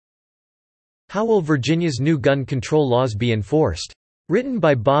How will Virginia's new gun control laws be enforced? Written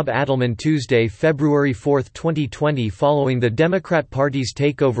by Bob Adelman Tuesday, February 4, 2020. Following the Democrat Party's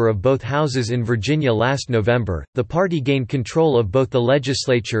takeover of both houses in Virginia last November, the party gained control of both the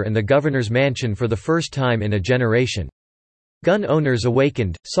legislature and the governor's mansion for the first time in a generation. Gun owners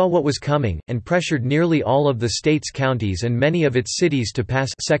awakened, saw what was coming, and pressured nearly all of the state's counties and many of its cities to pass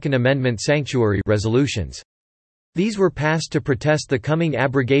Second Amendment sanctuary resolutions. These were passed to protest the coming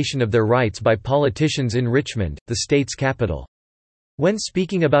abrogation of their rights by politicians in Richmond, the state's capital. When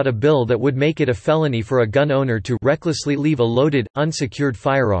speaking about a bill that would make it a felony for a gun owner to recklessly leave a loaded, unsecured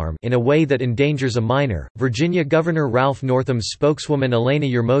firearm in a way that endangers a minor, Virginia Governor Ralph Northam's spokeswoman Elena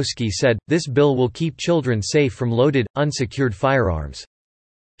Yermosky said, "This bill will keep children safe from loaded, unsecured firearms."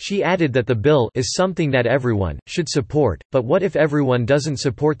 She added that the bill is something that everyone should support, but what if everyone doesn't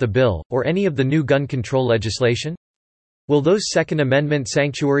support the bill, or any of the new gun control legislation? Will those Second Amendment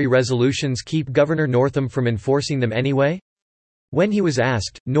sanctuary resolutions keep Governor Northam from enforcing them anyway? When he was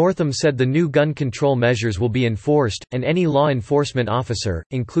asked, Northam said the new gun control measures will be enforced, and any law enforcement officer,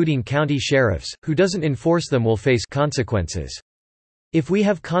 including county sheriffs, who doesn't enforce them will face consequences. If we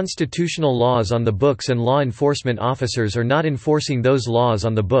have constitutional laws on the books and law enforcement officers are not enforcing those laws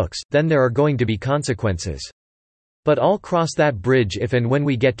on the books, then there are going to be consequences. But I'll cross that bridge if and when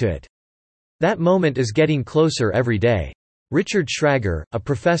we get to it. That moment is getting closer every day. Richard Schrager, a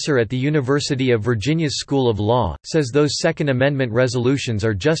professor at the University of Virginia's School of Law, says those Second Amendment resolutions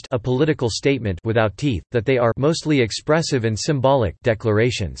are just a political statement without teeth, that they are mostly expressive and symbolic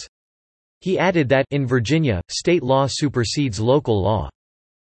declarations. He added that in Virginia, state law supersedes local law.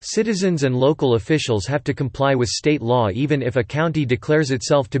 Citizens and local officials have to comply with state law even if a county declares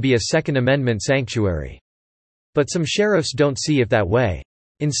itself to be a Second Amendment sanctuary. But some sheriffs don't see it that way.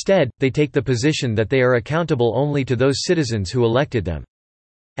 Instead, they take the position that they are accountable only to those citizens who elected them.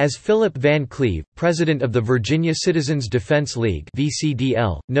 As Philip Van Cleve, president of the Virginia Citizens Defense League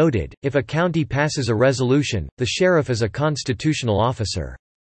 (VCDL), noted, if a county passes a resolution, the sheriff is a constitutional officer.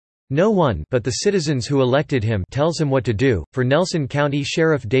 No one but the citizens who elected him tells him what to do. For Nelson County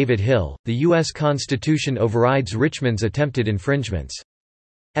Sheriff David Hill, the U.S. Constitution overrides Richmond's attempted infringements.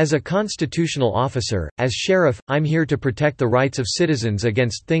 As a constitutional officer, as sheriff, I'm here to protect the rights of citizens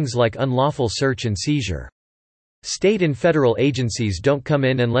against things like unlawful search and seizure. State and federal agencies don't come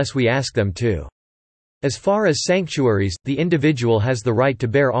in unless we ask them to. As far as sanctuaries, the individual has the right to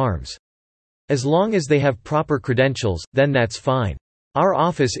bear arms. As long as they have proper credentials, then that's fine. Our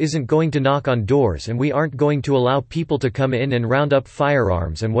office isn't going to knock on doors and we aren't going to allow people to come in and round up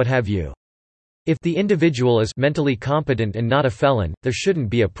firearms and what have you. If the individual is mentally competent and not a felon, there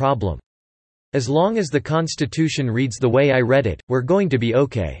shouldn't be a problem. As long as the Constitution reads the way I read it, we're going to be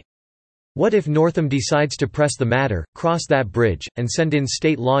okay. What if Northam decides to press the matter, cross that bridge, and send in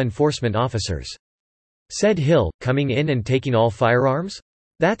state law enforcement officers? Said Hill, coming in and taking all firearms?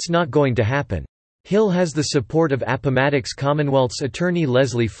 That's not going to happen. Hill has the support of Appomattox Commonwealth's attorney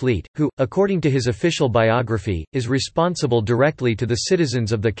Leslie Fleet, who, according to his official biography, is responsible directly to the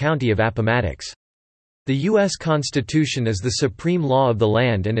citizens of the county of Appomattox. The U.S. Constitution is the supreme law of the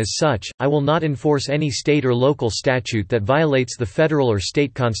land and as such, I will not enforce any state or local statute that violates the federal or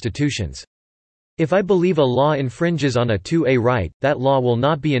state constitutions. If I believe a law infringes on a 2A right, that law will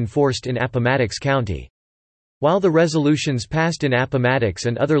not be enforced in Appomattox County. While the resolutions passed in Appomattox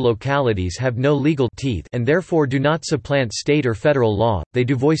and other localities have no legal teeth and therefore do not supplant state or federal law, they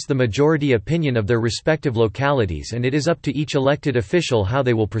do voice the majority opinion of their respective localities and it is up to each elected official how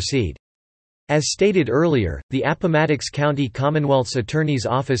they will proceed. As stated earlier, the Appomattox County Commonwealth's Attorney's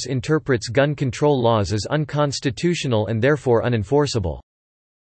Office interprets gun control laws as unconstitutional and therefore unenforceable.